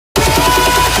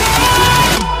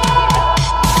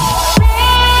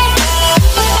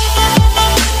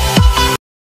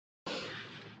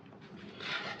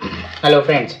Hello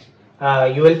friends,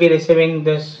 you will be receiving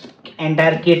this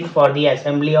entire kit for the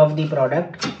assembly of the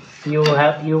product.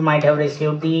 You might have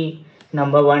received the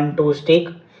number 1 2 stick,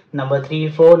 number 3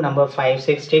 4, number 5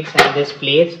 6 sticks, and this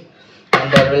plates,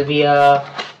 and there will be a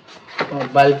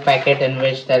bulk packet in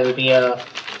which there will be a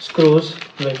screws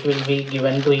which will be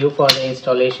given to you for the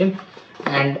installation,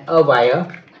 and a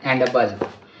wire and a bulb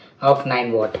of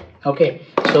 9 watt. Okay,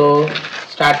 so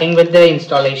starting with the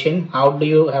installation, how do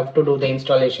you have to do the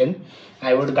installation?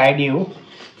 I would guide you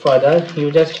further.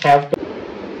 You just have to.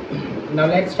 Now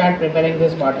let's start preparing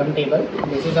this bottom table.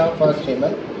 This is our first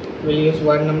table. We'll use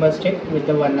one number stick with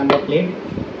the one number plate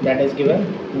that is given.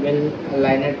 We'll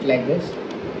align it like this.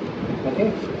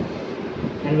 Okay,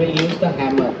 and we'll use the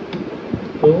hammer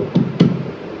to.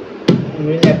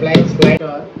 We'll apply slide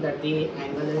sure that the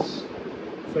angle is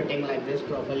fitting like this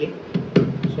properly,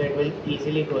 so it will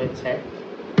easily go inside.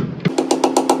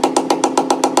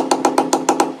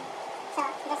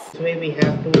 This way we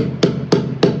have to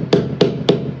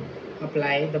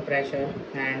apply the pressure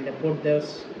and put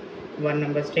this one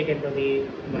number stick into the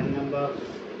one number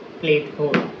plate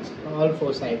hole, all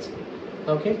four sides.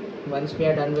 Okay, once we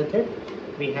are done with it,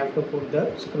 we have to put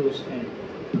the screws in.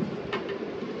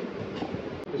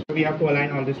 So we have to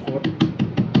align all these four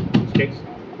sticks.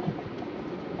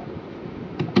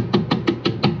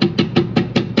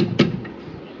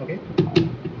 Okay,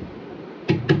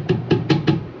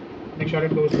 make sure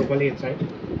it goes properly inside,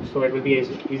 so it will be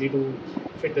easy to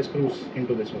fit the screws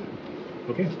into this one.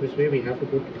 Okay, this way we have to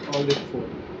put all these four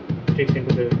sticks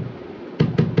into the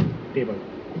table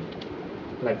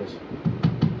like this.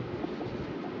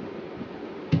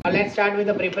 Now let's start with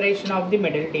the preparation of the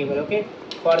middle table. Okay,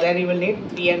 for that you will need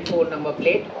 3 and 4 number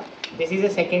plate. This is a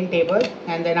second table,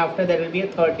 and then after there will be a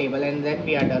third table, and then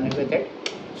we are done with it.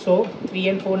 So 3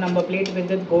 and 4 number plate with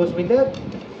it goes with the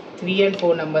 3 and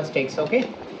 4 number sticks. Okay,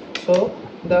 so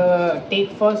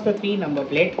take first the 3 number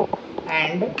plate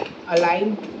and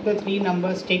align the 3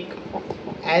 number stick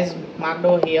as marked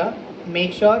over here.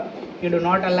 Make sure you do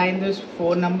not align this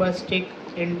 4 number stick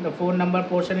in the 4 number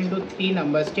portion into 3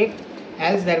 number stick,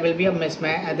 else there will be a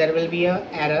mismatch, there will be a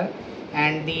error,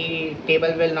 and the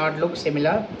table will not look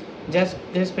similar. Just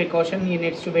this precaution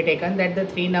needs to be taken, that the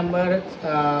 3 number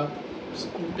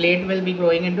plate will be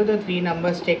going into the 3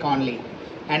 number stick only,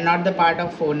 and not the part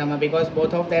of 4 number, because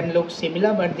both of them look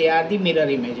similar but they are the mirror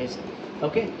images.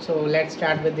 Okay, so let's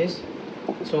start with this.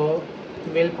 So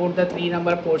we'll put the 3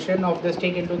 number portion of the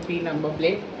stick into 3 number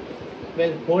plate.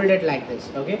 We'll hold it like this.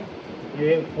 Okay, we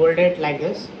will hold it like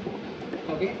this.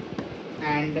 Okay,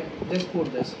 and just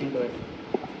put this into it,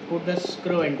 put the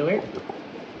screw into it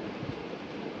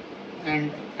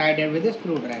and tight it with a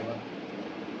screwdriver.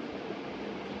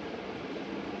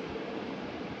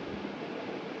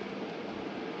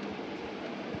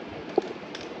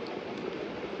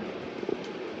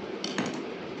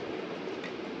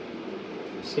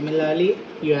 Similarly,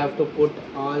 you have to put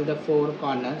all the 4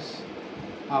 corners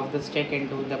of the stick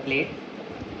into the plate,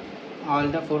 all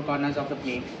the 4 corners of the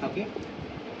plate. Okay,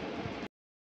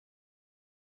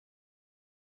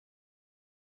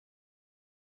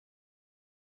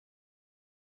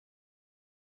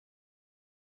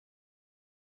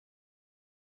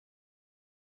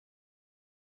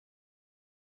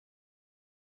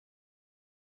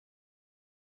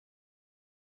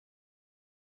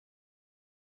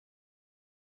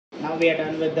 now we are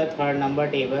done with the third number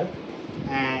table,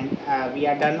 and we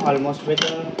are done almost with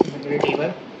the middle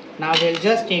table. Now we'll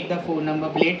just take the 4 number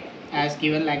plate as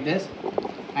given like this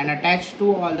and attach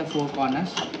to all the 4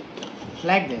 corners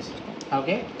like this.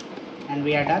 Okay, and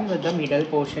we are done with the middle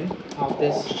portion of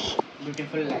this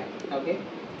beautiful lamp. Okay,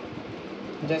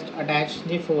 just attach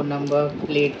the 4 number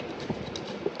plate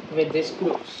with the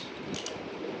screws,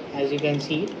 as you can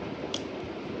see.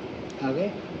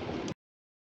 Okay,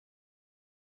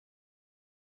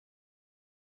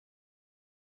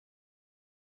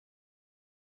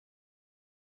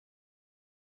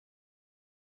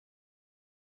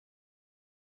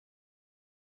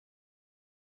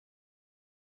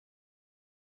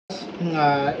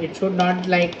 it should not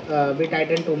be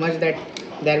tightened too much, that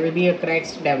there will be a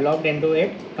cracks developed into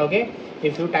it. Okay,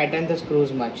 if you tighten the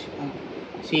screws much,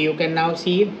 see, you can now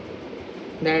see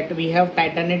that we have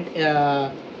tightened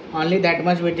it only that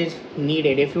much which is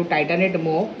needed. If you tighten it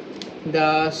more,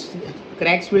 the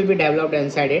cracks will be developed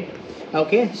inside it.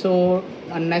 Okay, so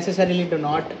unnecessarily do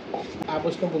not आप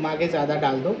उसको घुमा के ज़्यादा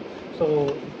डाल दो, so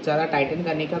ज़्यादा Titan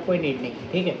करने का कोई नीड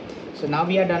नहीं. ठीक है, so now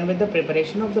we are done with the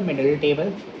preparation of the middle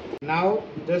table. Now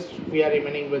just we are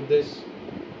remaining with this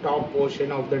top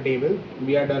portion of the table.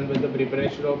 We are done with the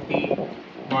preparation of the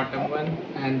bottom one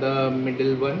and the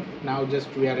middle one. Now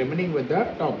just we are remaining with the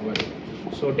top one.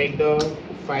 So take the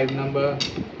 5 number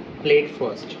plate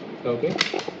first. Okay,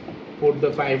 put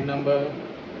the 5 number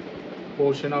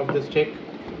portion of the stick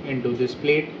into this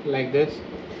plate like this.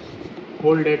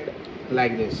 Hold it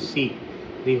like this. See,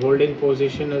 the holding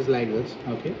position is like this.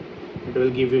 Okay, it will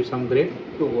give you some grip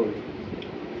to hold.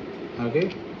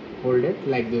 Okay, hold it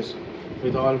like this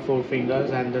with all 4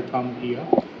 fingers and the thumb here.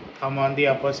 Thumb on the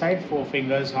upper side, 4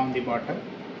 fingers on the bottom.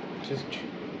 Just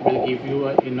will give you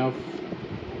enough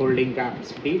holding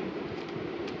capacity.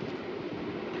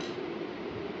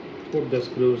 Put the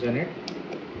screws in it.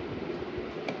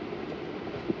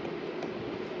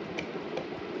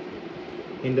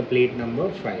 In the plate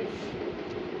number 5.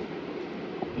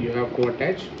 You have to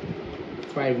attach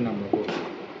 5 number portion.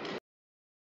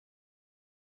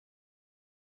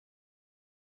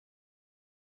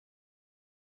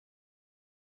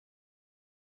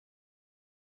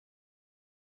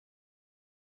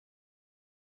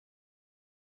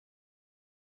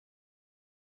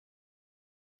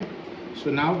 So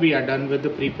now we are done with the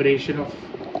preparation of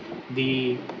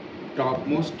the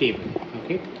topmost table.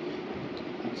 Okay,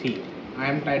 see, I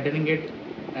am tightening it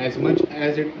as much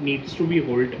as it needs to be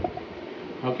held.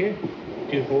 Okay,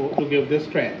 to give the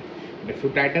strength. If you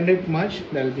tighten it much,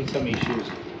 there will be some issues.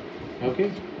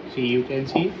 Okay, see, you can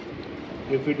see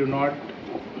if we do not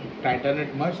tighten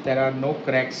it much, there are no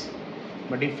cracks,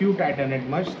 but if you tighten it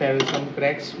much, there is some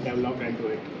cracks developed into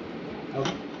it.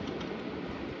 Okay,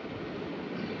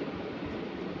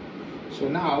 so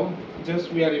now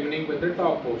just we are remaining with the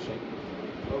top portion.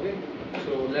 Okay,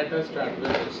 so let us start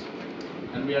with this,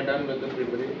 and we are done with the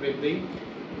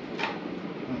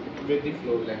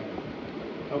floor lamp.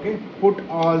 Okay, put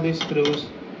all the screws.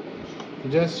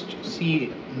 Just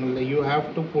see, you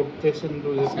have to put this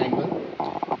into this angle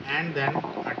and then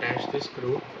attach the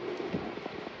screw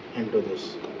into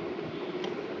this.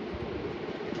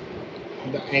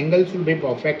 The angle should be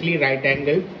perfectly right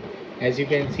angle, as you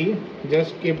can see.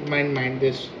 Just keep in mind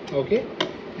this. Okay,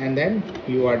 and then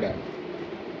you are done.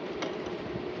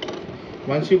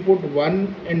 Once you put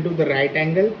one into the right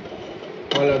angle,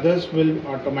 all others will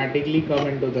automatically come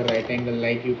into the right angle,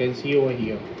 like you can see over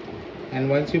here. And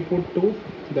once you put 2,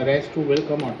 the rest 2 will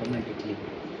come automatically.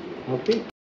 Okay.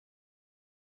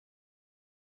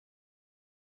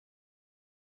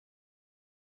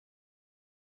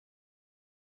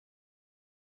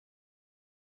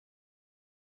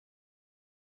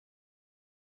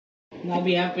 Now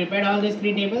we have prepared all these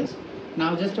 3 tables.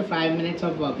 Now just a 5 minutes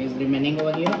of work is remaining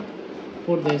over here.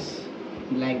 Put this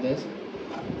like this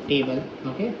table.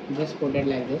 Okay, just put it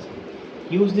like this.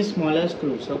 Use the smaller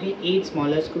screws. Okay, 8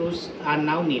 smaller screws are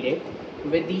now needed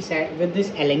with this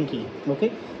Allen key.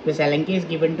 Okay, this Allen key is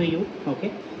given to you.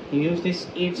 Okay, you use this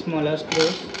 8 smaller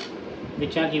screws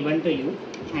which are given to you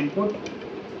and put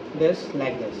this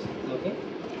like this. Okay,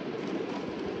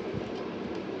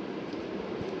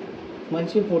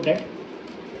 once you put it,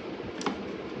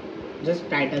 just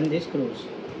tighten the screws.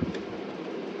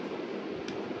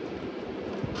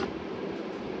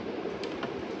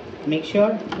 Make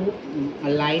sure to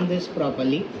align this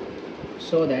properly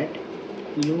so that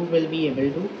you will be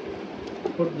able to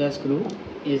put the screw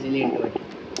easily into it.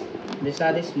 These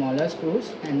are the smaller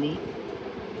screws, and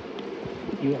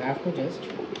you have to just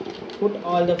put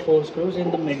all the 4 screws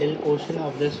in the middle portion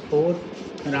of this 4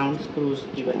 round screws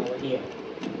given over here.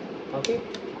 Okay,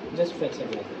 just fix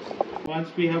it like this. Once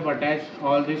we have attached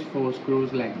all these 4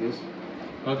 screws like this,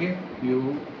 okay,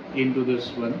 you into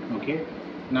this one. Okay,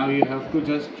 now you have to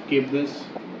just keep this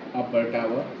upper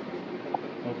tower.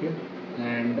 Okay,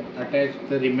 and attach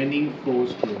the remaining 4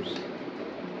 screws.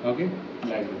 Okay,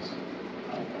 like this.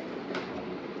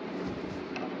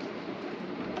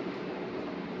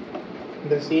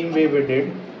 The same way we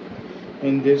did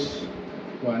in this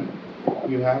one,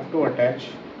 you have to attach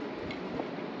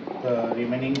the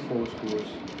remaining 4 screws.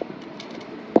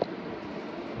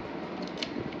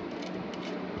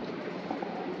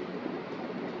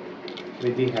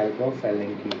 With the help of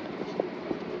Allen key.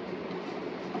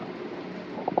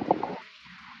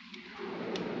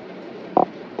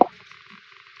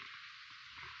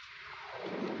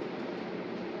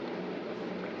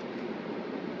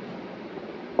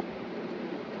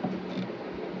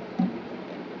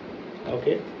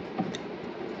 Okay.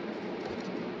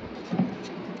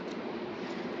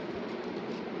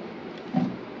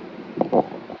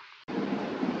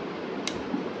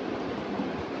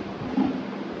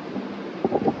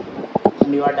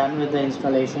 And you are done with the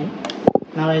installation.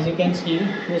 Now as you can see,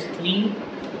 this 3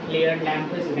 layered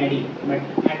lamp is ready, but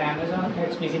at Amazon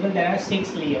it's visible there are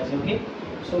 6 layers. Okay,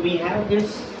 so we have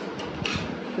this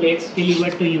plates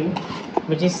delivered to you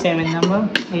which is 7 number,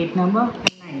 8 number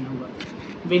and 9 number.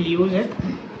 We'll use it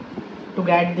to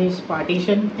get this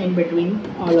partition in between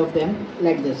all of them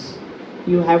like this.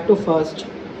 You have to first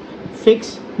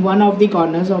fix one of the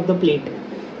corners of the plate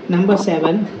number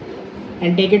 7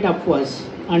 and take it upwards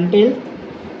until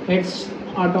it's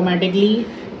automatically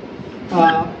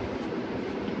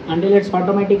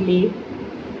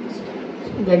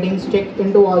getting stuck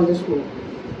into all this glue.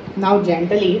 Now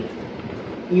gently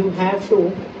you have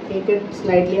to take it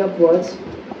slightly upwards.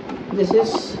 This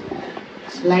is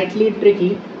slightly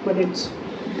tricky, but it's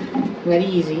very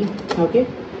easy. Okay,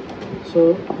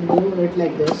 so do it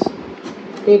like this.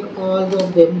 Take all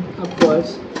of them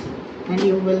upwards and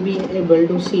you will be able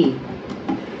to see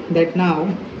that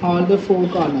now all the 4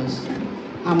 corners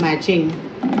are matching,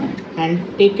 and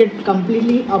take it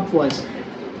completely upwards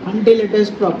until it is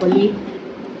properly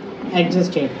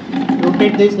adjusted.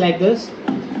 Rotate this like this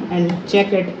and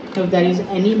check it if there is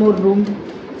any more room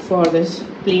for this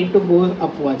plate to go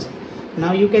upwards.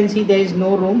 Now you can see there is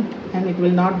no room and it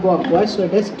will not go upwards, so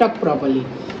it is stuck properly.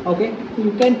 Okay,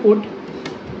 you can put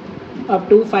up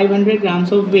to 500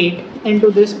 grams of weight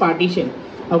into this partition.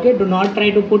 Okay, do not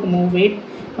try to put more weight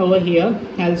over here,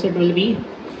 else it will be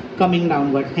coming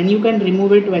downward, and you can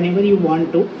remove it whenever you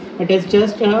want to. It is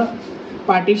just a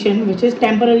partition which is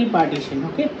temporary partition.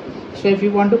 Okay, so if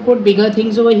you want to put bigger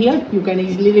things over here, you can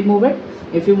easily remove it.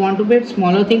 If you want to put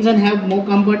smaller things and have more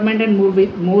compartment and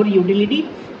more utility,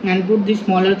 and put the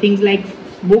smaller things like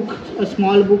book, a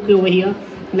small book over here,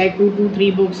 like 2 to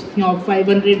 3 books of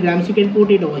 500 grams, you can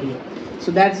put it over here.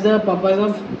 So that's the purpose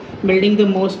of building the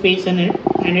more space in it,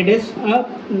 and it is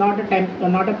not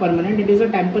a permanent, it is a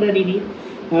temporary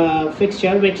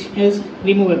fixture which is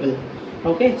removable.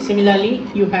 Okay, similarly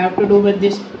you have to do with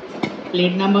this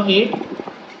plate number 8.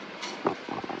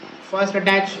 First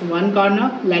attach one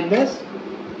corner like this,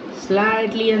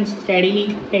 slightly and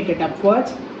steadily take it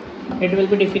upwards. It will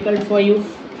be difficult for you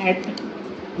at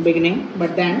beginning,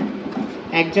 but then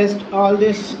adjust all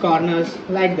these corners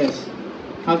like this.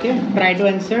 Okay, try to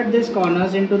insert these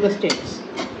corners into the sticks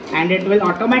and it will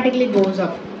automatically goes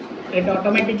up. It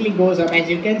automatically goes up, as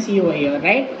you can see over here,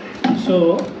 right?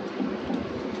 So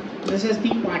this is the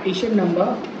partition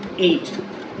number 8,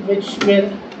 which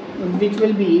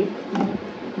will be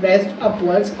pressed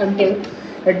upwards until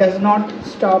it does not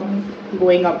stop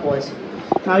going upwards.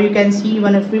 Now you can see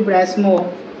even if we press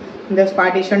more, this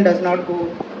partition does not go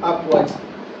upwards,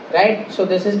 right? So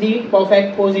this is the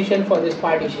perfect position for this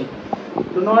partition.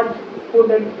 Do not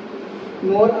put it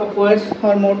more upwards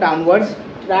or more downwards.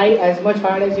 Try as much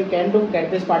hard as you can to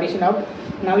get this partition out.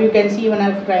 Now you can see when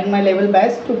I'm trying my level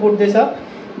best to put this up,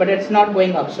 but it's not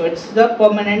going up. So it's the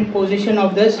permanent position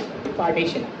of this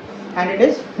partition and it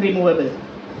is removable.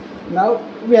 Now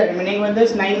we are remaining with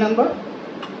this 9 number.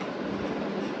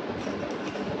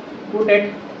 Put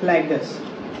it like this.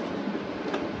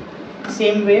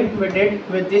 Same way we did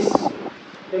with this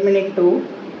remaining 2.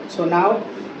 So now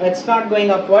it's not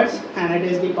going upwards and it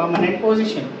is the permanent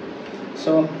position.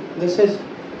 So this is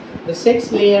the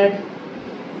 6 layered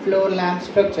floor lamp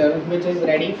structure which is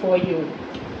ready for you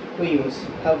to use.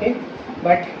 Okay,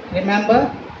 but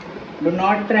remember, do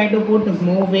not try to put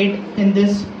more weight in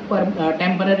this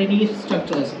temporary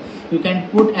structures. You can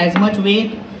put as much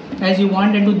weight as you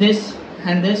want into this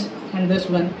and this and this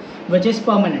one, which is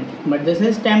permanent, but this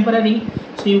is temporary.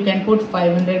 So you can put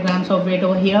 500 grams of weight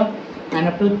over here and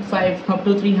up to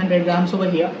 300 grams over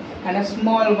here, and a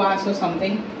small vase or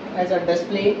something as a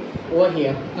display over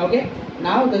here. Okay,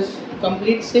 now this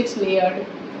complete 6 layered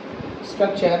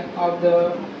structure of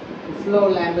the floor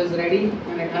lamp is ready,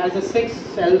 and it has the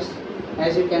 6 shelves,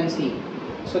 as you can see.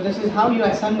 So this is how you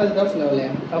assemble the floor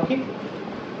lamp. Okay.